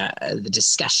the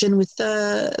discussion with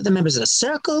the members of the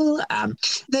circle.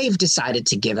 They've decided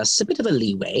to give us a bit of a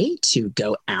leeway to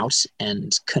go out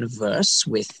and converse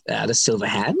with the Silver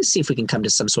Hand, see if we can come to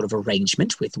some sort of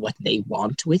arrangement with what they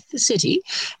want with the city.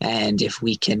 And if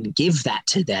we can give that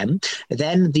to them,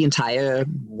 then the entire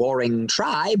warring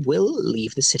tribe will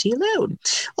leave the city alone.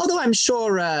 Although I'm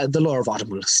sure the Lore of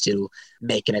Autumn will still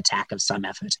make an attack of some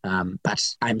effort.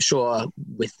 But I'm sure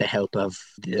with the help of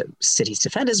the city's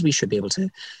defenders, we should be able to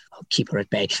keep her at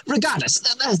bay. Regardless,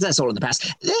 that's all in the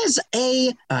past. There's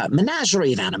a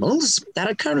menagerie of animals that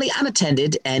are currently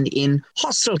unattended and in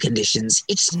hostile conditions.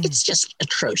 It's just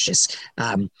atrocious.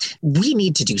 We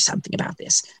need to do something about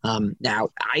this. Now,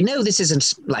 I know this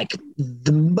isn't like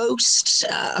the most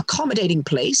accommodating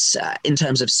place in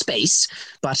terms of space,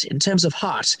 but in terms of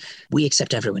heart, we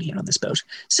accept everyone here on this boat.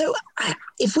 So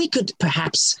if we could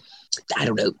perhaps, I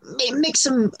don't know, make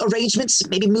some arrangements,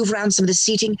 maybe move around some of the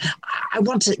seating. I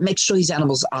want to make sure these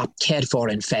animals are cared for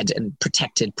and fed and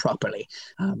protected properly.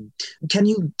 Can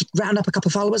you round up a couple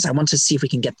of followers? I want to see if we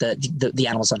can get the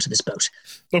animals onto this boat.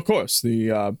 Of course,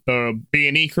 the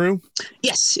B&E crew?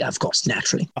 Yes, of course,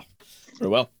 naturally. Oh, very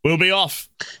well. We'll be off.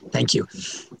 Thank you.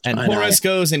 And Horace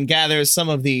goes and gathers some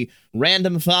of the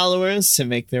random followers to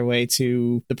make their way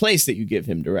to the place that you give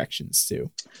him directions to.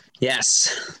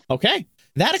 Yes. Okay.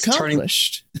 That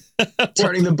accomplished.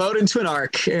 Turning the boat into an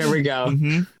ark. Here we go.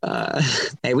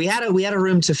 Mm-hmm. Hey, we had a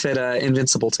room to fit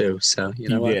Invincible too. So you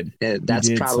know what? That's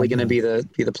probably going to be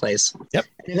the place. Yep.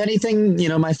 And if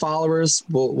anything, my followers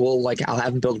will like, I'll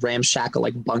have them build ramshackle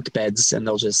like bunk beds, and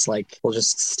we'll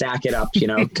just stack it up.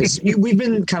 Because we've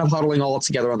been kind of huddling all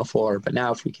together on the floor. But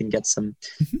now if we can get some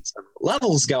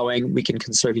levels going, we can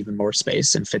conserve even more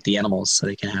space and fit the animals so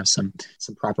they can have some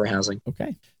proper housing.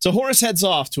 Okay. So Horace heads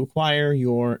off to acquire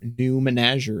your new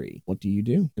menagerie. What do you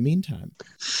do in the meantime?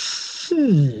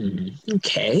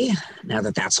 Okay. Now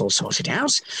that that's all sorted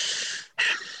out,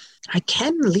 I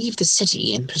can leave the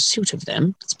city in pursuit of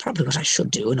them. That's probably what I should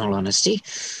do, in all honesty.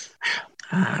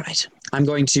 All right. I'm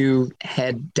going to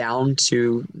head down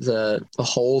to the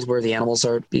hold where the animals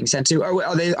are being sent to.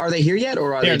 Are they here yet,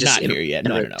 or are They're they just not here yet?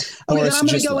 No. Okay, then I'm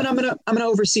going to go and I'm going to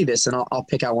oversee this, and I'll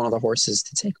pick out one of the horses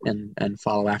to take and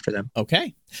follow after them.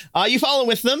 Okay. You follow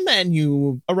with them, and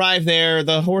you arrive there.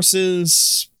 The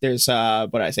horses. There's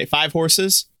 5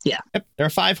 horses. Yeah. Yep, there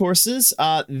are 5 horses.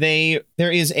 There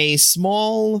is a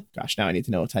small. Gosh, now I need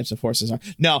to know what types of horses are.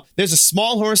 No, there's a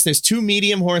small horse. There's 2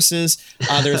 medium horses.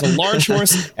 There's a large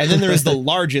horse, and then there is the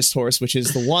largest horse, which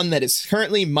is the one that is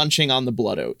currently munching on the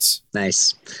blood oats.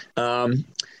 Nice.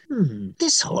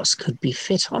 This horse could be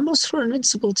fit almost for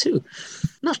Invincible too.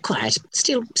 Not quite.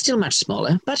 Still much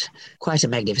smaller, but quite a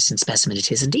magnificent specimen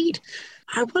it is indeed.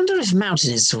 I wonder if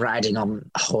Mountain is riding on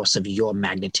a horse of your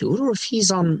magnitude, or if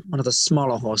he's on one of the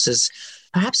smaller horses.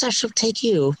 Perhaps I should take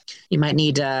you. You might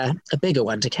need a bigger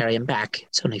one to carry him back.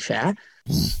 It's only fair.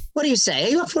 What do you say? Are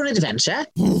you up for an adventure?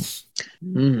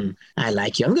 I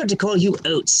like you. I'm going to call you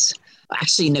Oats.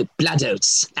 Actually, no, Blood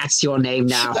Oats. That's your name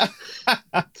now.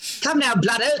 Come now,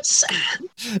 Blood Oats.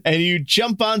 And you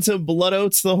jump onto Blood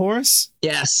Oats, the horse?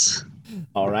 Yes.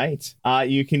 All right.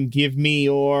 You can give me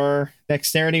your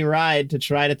dexterity ride to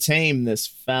try to tame this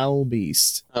foul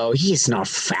beast. Oh, he's not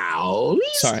foul.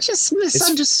 He's just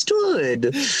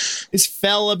misunderstood. Is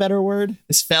fell a better word?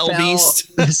 Is fell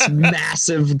beast? This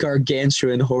massive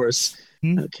gargantuan horse.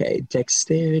 Okay,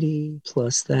 dexterity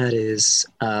plus that is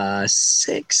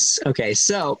 6. Okay,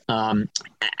 so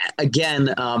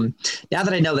again, now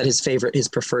that I know that his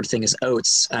preferred thing is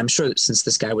oats, I'm sure that since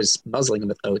this guy was muzzling him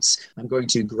with oats, I'm going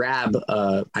to grab.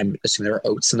 I'm assuming there are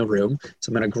oats in the room, so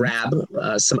I'm going to grab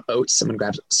some oats. I'm going to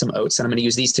grab some oats, and I'm going to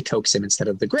use these to coax him instead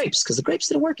of the grapes because the grapes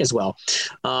didn't work as well.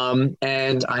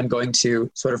 And I'm going to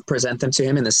sort of present them to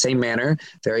him in the same manner,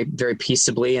 very very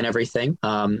peaceably and everything.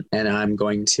 And I'm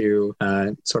going to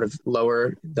sort of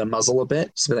lower the muzzle a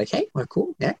bit, just be like, "Hey, we're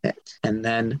cool, yeah." And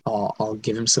then I'll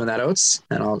give him some of that oats,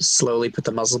 and I'll slowly put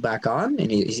the muzzle back on, and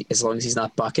as long as he's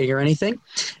not bucking or anything,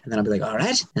 and then I'll be like, "All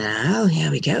right, now here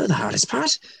we go, the hardest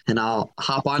part," and I'll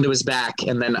hop onto his back,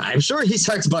 and then I'm sure he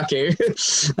starts bucking,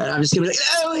 and I'm just gonna be like,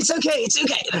 "Oh, it's okay,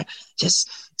 just."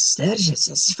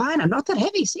 It's fine. I'm not that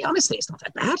heavy. See, honestly, it's not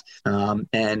that bad.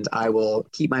 And I will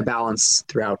keep my balance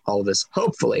throughout all of this,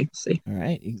 hopefully. See. All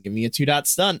right. You can give me a 2-dot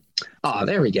stunt. Oh,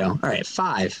 there we go. All right.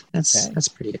 5. That's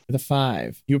pretty good. With a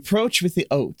 5. You approach with the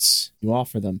oats. You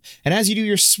offer them. And as you do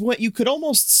your you could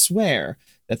almost swear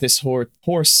that this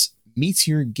horse meets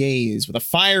your gaze with a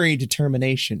fiery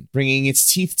determination, bringing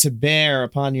its teeth to bear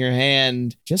upon your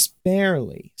hand, just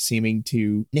barely, seeming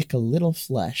to nick a little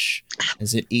flesh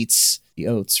as it eats the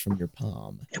oats from your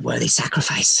palm. A worthy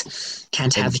sacrifice.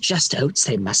 Can't have just oats,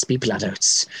 they must be blood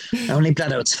oats. Only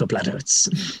blood oats for blood oats.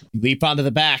 You leap onto the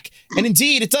back, and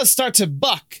indeed, it does start to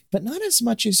buck, but not as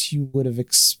much as you would have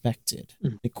expected.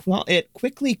 It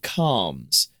quickly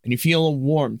calms, and you feel a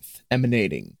warmth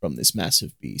emanating from this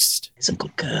massive beast. It's a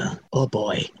good girl. Or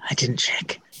boy, I didn't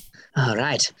check. All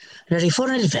right. Ready for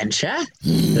an adventure?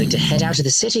 Going to head out of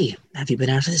the city. Have you been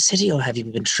out of the city, or have you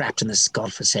been trapped in this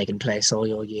godforsaken place all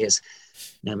your years?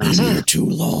 No matter. Too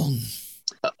long.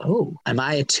 Am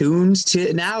I attuned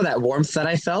to now that warmth that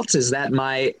I felt? Is that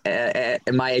my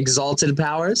exalted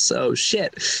powers? Oh,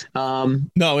 shit.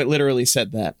 No, it literally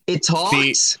said that. It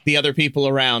talks? The other people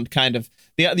around kind of...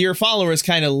 Your followers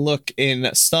kind of look in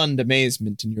stunned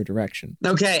amazement in your direction.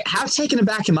 Okay, how taken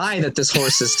aback am I that this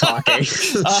horse is talking?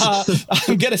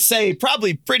 I'm going to say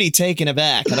probably pretty taken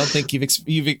aback. I don't think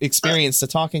you've experienced a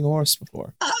talking horse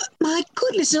before. My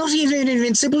goodness, not even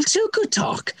Invincible 2 could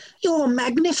talk. You're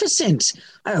magnificent.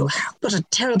 Oh, what a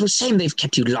terrible shame they've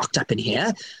kept you locked up in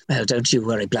here. Well, don't you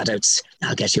worry, Blood Oats.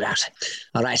 I'll get you out.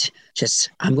 All right,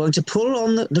 I'm going to pull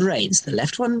on the reins. The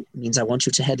left one means I want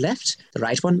you to head left. The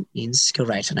right one means go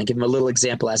right. And I give him a little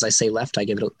example as I say left. I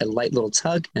give it a light little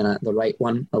tug, and the right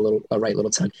one, a right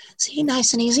little tug. See,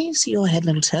 nice and easy. See your head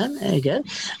little turn. There you go.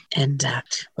 And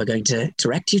we're going to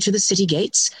direct you to the city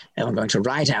gates, and we're going to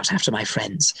ride out after my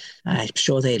friends. I'm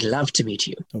sure they'd love to meet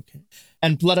you. Okay.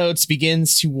 And Blood Oats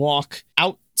begins to walk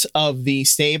out of the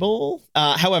stable.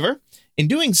 However, in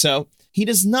doing so, he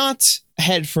does not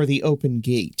head for the open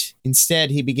gate. Instead,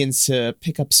 he begins to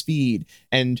pick up speed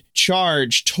and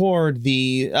charge toward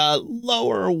the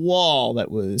lower wall that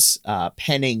was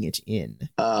penning it in.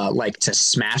 Like to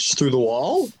smash through the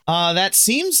wall? That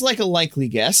seems like a likely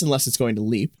guess, unless it's going to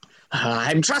leap.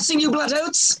 I'm trusting you, Blood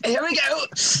Oats. Here we go.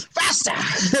 Faster.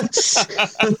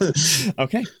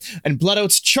 Okay. And Blood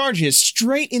Oats charges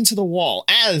straight into the wall.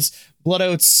 As Blood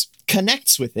Oats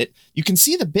connects with it, you can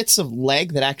see the bits of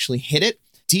leg that actually hit it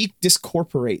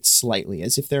discorporate slightly,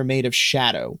 as if they're made of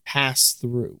shadow, pass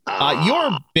through.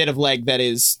 Your bit of leg that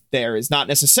is there is not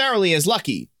necessarily as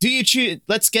lucky. Do you choose?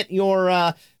 Let's get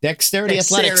your dexterity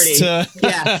athletics to...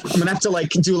 Yeah, I'm gonna have to like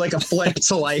do like a flip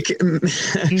to like...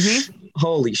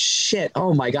 Holy shit.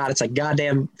 Oh my god, it's like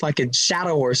goddamn fucking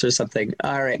Shadow Horse or something.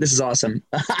 All right, this is awesome.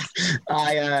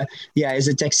 Is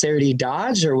it dexterity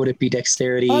dodge or would it be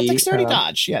dexterity... dexterity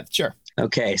dodge, yeah, sure.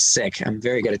 Okay, sick. I'm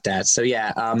very good at that. So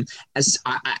yeah,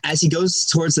 as he goes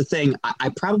towards the thing, I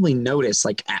probably notice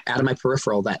like out of my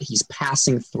peripheral that he's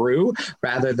passing through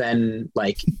rather than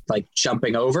like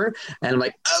jumping over. And I'm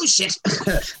like, oh shit!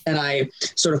 And I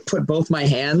sort of put both my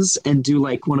hands and do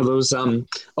like one of those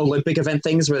Olympic event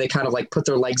things where they kind of like put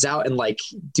their legs out and like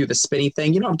do the spinny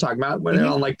thing. You know what I'm talking about? Where they're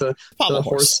on like the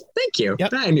horse. Thank you.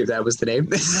 Yep. I knew that was the name.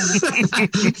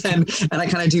 and I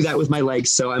kind of do that with my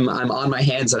legs. So I'm on my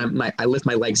hands and I lift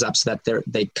my legs up so that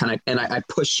they kind of, and I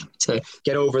push to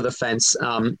get over the fence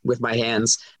with my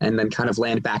hands and then kind of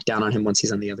land back down on him once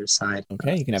he's on the other side.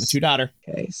 Okay, you can have a 2-daughter.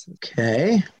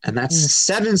 Okay. And that's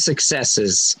 7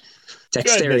 successes.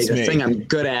 Dexterity, the thing I'm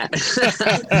good at.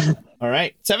 All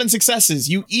right. 7 successes.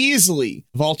 You easily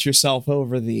vault yourself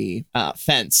over the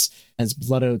fence as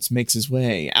Blood Oats makes his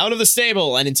way out of the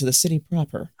stable and into the city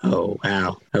proper. Oh,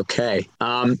 wow. Okay.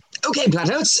 Okay,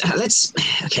 Blood Oats,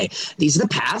 these are the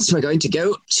paths. We're going to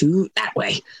go to that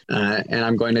way. And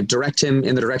I'm going to direct him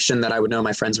in the direction that I would know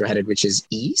my friends were headed, which is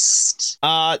east.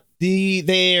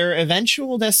 Their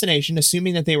eventual destination,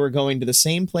 assuming that they were going to the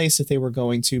same place that they were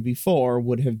going to before,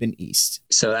 would have been east.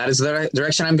 So that is the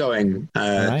direction I'm going,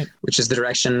 which is the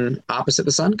direction opposite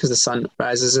the sun, because the sun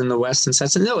rises in the west and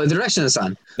sets in... No, the direction of the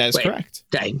sun. That is correct.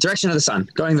 Okay, direction of the sun.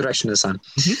 Going the direction of the sun.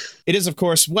 Mm-hmm. It is, of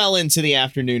course, well into the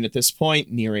afternoon at this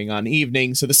point, nearing on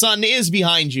evening, so the sun is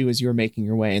behind you as you're making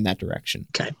your way in that direction.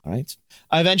 Okay. All right.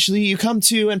 Eventually, you come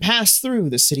to and pass through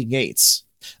the city gates.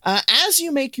 As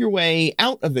you make your way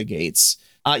out of the gates,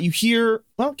 you hear,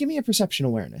 well, give me a perception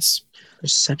awareness.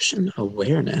 Perception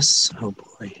awareness? Oh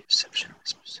boy. Perception.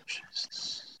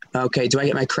 Okay, do I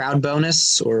get my crowd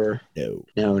bonus or?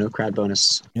 No crowd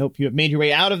bonus. Nope, you have made your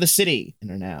way out of the city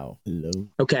and are now alone.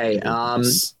 Okay,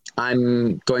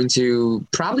 I'm going to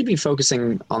probably be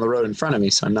focusing on the road in front of me,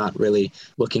 so I'm not really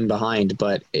looking behind,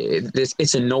 but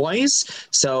it's a noise,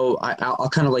 so I'll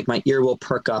kind of like my ear will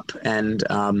perk up and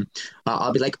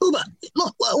I'll be like, Uba,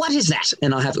 look, what is that?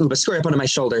 And I'll have Uba scurry up onto my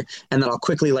shoulder, and then I'll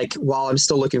quickly, like, while I'm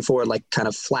still looking forward, like kind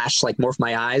of flash, like morph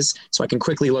my eyes so I can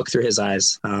quickly look through his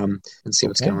eyes and see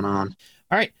what's going on.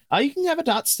 All right, you can have a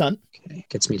dot stunt. Okay,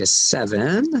 gets me to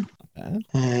 7.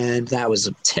 And that was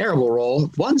a terrible roll.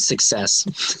 1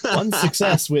 success. 1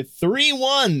 success with 3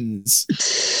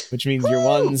 1s, which means your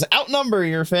ones outnumber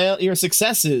your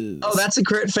successes. Oh, that's a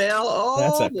crit fail. Oh,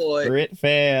 that's a boy. Crit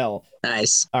fail.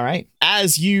 Nice. All right.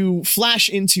 As you flash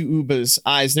into Uba's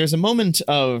eyes, there's a moment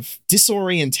of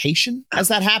disorientation as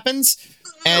that happens.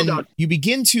 And you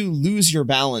begin to lose your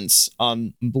balance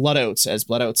on Blood Oats, as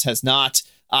Blood Oats has not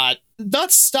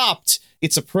stopped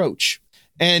its approach.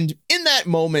 And in that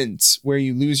moment where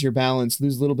you lose your balance,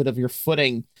 lose a little bit of your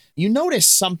footing, you notice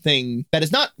something that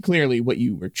is not clearly what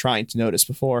you were trying to notice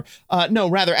before.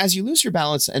 Rather, as you lose your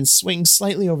balance and swing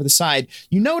slightly over the side,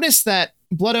 you notice that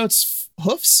Blood Oats'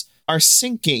 hoofs are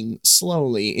sinking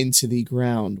slowly into the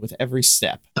ground with every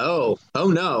step. Oh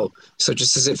no. So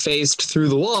just as it phased through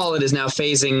the wall, it is now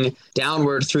phasing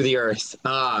downward through the earth.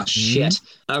 Shit.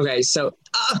 Okay, so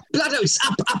Blood Oats,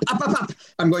 up.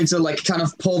 I'm going to like kind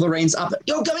of pull the reins up.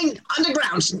 You're going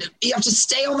underground. You have to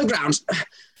stay on the ground.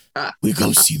 We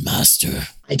go see Master.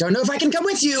 I don't know if I can come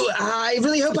with you. I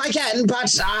really hope I can,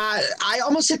 but I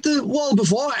almost hit the wall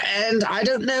before, and I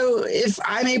don't know if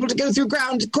I'm able to go through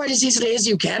ground quite as easily as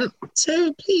you can.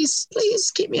 So please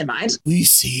keep me in mind. We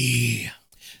see.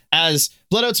 As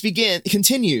Blood Oats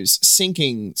continues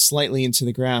sinking slightly into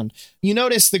the ground, you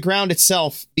notice the ground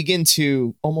itself begin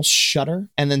to almost shudder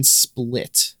and then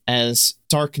split as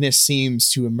darkness seems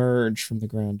to emerge from the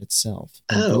ground itself.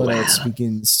 And Blood Oaths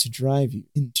begins to drive you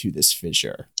into this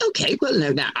fissure. Okay, well,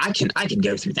 no, now I can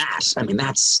go through that. I mean,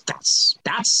 that's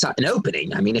an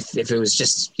opening. I mean, if it was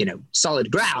just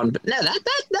solid ground, but no, that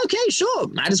okay, sure,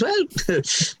 might as well.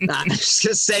 I'm just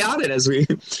gonna stay on it as we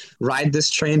ride this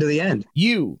train to the end.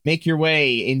 You make your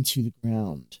way into the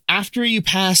ground. After you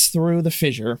pass through the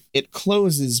fissure, it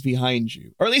closes behind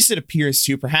you, or at least it appears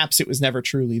to. Perhaps it was never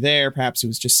truly there. Perhaps it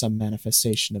was just some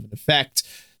manifestation of an effect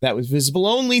that was visible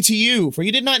only to you, for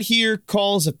you did not hear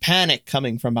calls of panic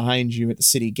coming from behind you at the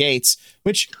city gates,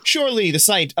 which surely the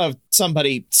sight of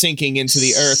somebody sinking into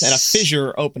the earth and a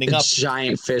fissure opening up.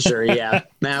 Giant fissure, yeah.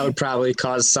 That would probably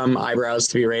cause some eyebrows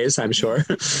to be raised, I'm sure.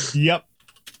 Yep.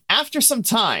 After some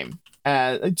time,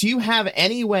 do you have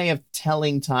any way of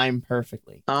telling time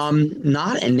perfectly?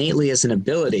 Not innately as an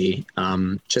ability,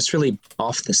 just really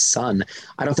off the sun.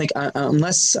 I don't think,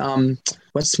 unless,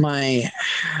 what's my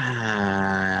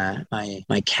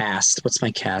cast? What's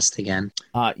my cast again?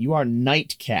 You are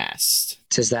night cast.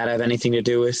 Does that have anything to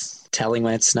do with telling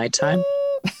when it's nighttime?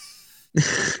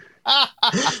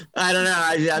 I don't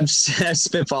know. I'm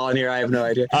spitballing here. I have no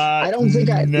idea. I don't think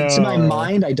to my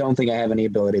mind, I don't think I have any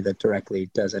ability that directly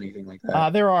does anything like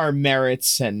that. There are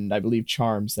merits and I believe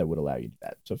charms that would allow you to do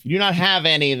that. So if you do not have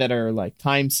any that are like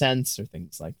time sense or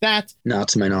things like that. Not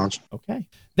to my knowledge. Okay.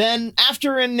 Then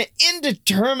after an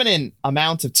indeterminate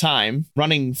amount of time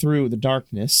running through the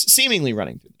darkness, seemingly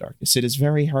running through the darkness, it is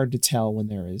very hard to tell when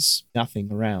there is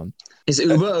nothing around. Is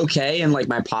Uba okay in like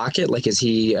my pocket? Like, is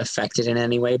he affected in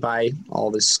any way by all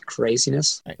this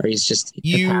craziness? Right. Or he's just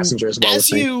a passenger as well? As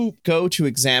you go to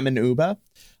examine Uba,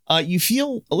 you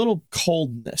feel a little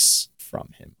coldness from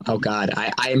him. Oh God.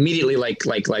 I immediately like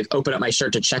open up my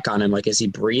shirt to check on him. Like, is he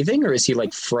breathing or is he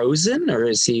like frozen or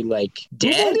is he like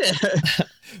dead?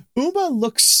 Uba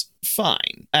looks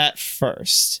fine at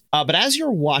first, but as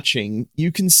you're watching,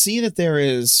 you can see that there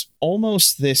is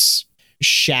almost this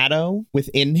shadow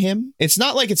within him. It's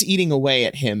not like it's eating away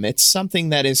at him. It's something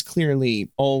that is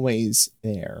clearly always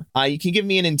there. You can give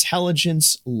me an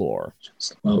intelligence lore.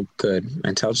 Oh, good. My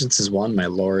intelligence is 1. My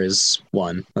lore is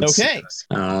 1. Okay.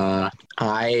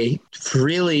 I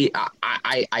really,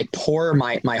 I pour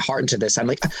my heart into this. I'm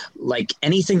like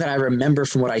anything that I remember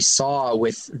from what I saw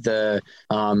with the,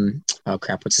 oh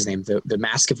crap, what's his name? The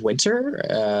Mask of Winter.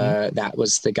 That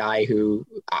was the guy who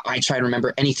I try to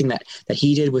remember anything that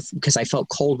he did because I felt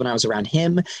cold when I was around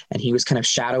him and he was kind of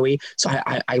shadowy. So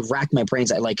I racked my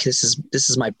brains. I like, this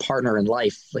is my partner in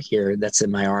life here that's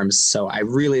in my arms. So I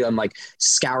really am like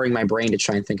scouring my brain to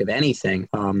try and think of anything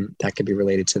that could be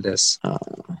related to this.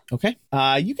 Okay.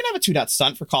 You can have a 2-dot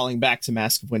stunt for calling back to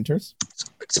Mask of Winters.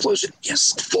 Explosion.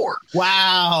 Yes. 4.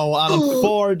 Wow. On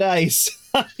 4 dice.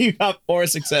 You got 4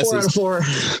 successes. 4 out of 4.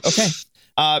 Okay.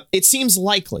 It seems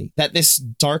likely that this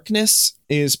darkness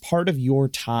is part of your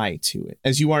tie to it,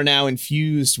 as you are now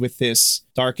infused with this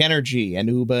dark energy, and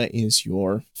Uba is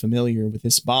your familiar with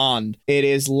this bond. It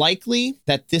is likely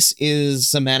that this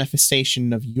is a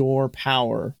manifestation of your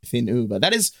power within Uba.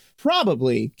 That is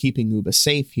probably keeping Uba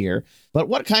safe here, but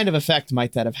what kind of effect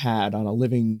might that have had on a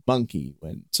living monkey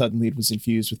when suddenly it was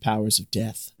infused with powers of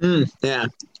death? Yeah.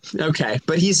 Okay,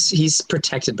 but he's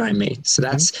protected by me, so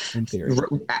that's in theory.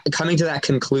 Coming to that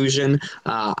conclusion.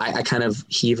 I kind of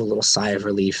heave a little sigh of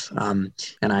relief, and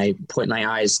I point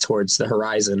my eyes towards the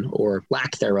horizon, or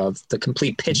lack thereof, the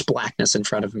complete pitch blackness in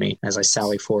front of me as I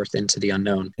sally forth into the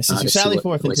unknown. As you sally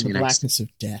forth into the blackness of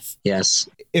death. Yes.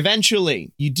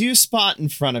 Eventually, you do spot in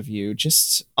front of you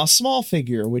just a small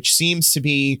figure which seems to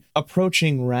be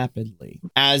approaching rapidly.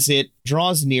 As it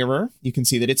draws nearer, you can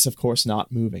see that it's of course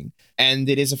not moving, and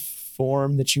it is a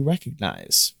form that you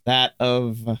recognize, that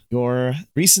of your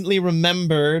recently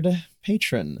remembered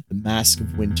patron, the Mask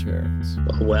of Winters.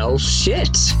 Well,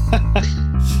 shit.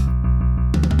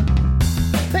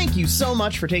 Thank you so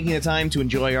much for taking the time to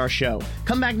enjoy our show.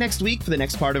 Come back next week for the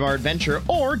next part of our adventure,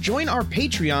 or join our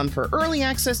Patreon for early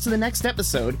access to the next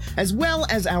episode, as well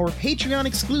as our Patreon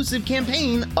exclusive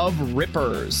campaign of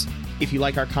Rippers. If you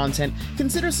like our content,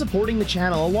 consider supporting the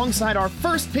channel alongside our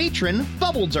first patron,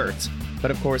 Bubble Dirt. But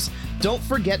of course, don't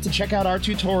forget to check out our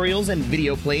tutorials and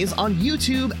video plays on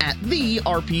YouTube at The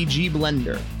RPG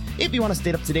Blender. If you want to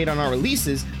stay up to date on our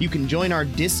releases, you can join our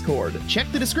Discord.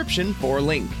 Check the description for a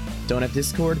link. Don't have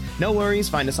Discord? No worries,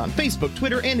 find us on Facebook,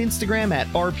 Twitter, and Instagram at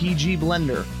RPG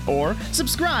Blender, or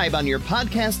subscribe on your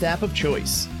podcast app of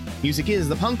choice. Music is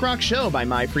The Punk Rock Show by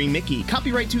My Free Mickey.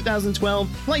 Copyright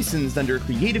 2012, licensed under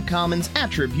Creative Commons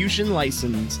Attribution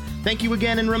License. Thank you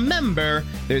again, and remember,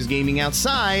 there's gaming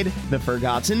outside the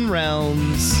Forgotten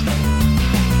Realms.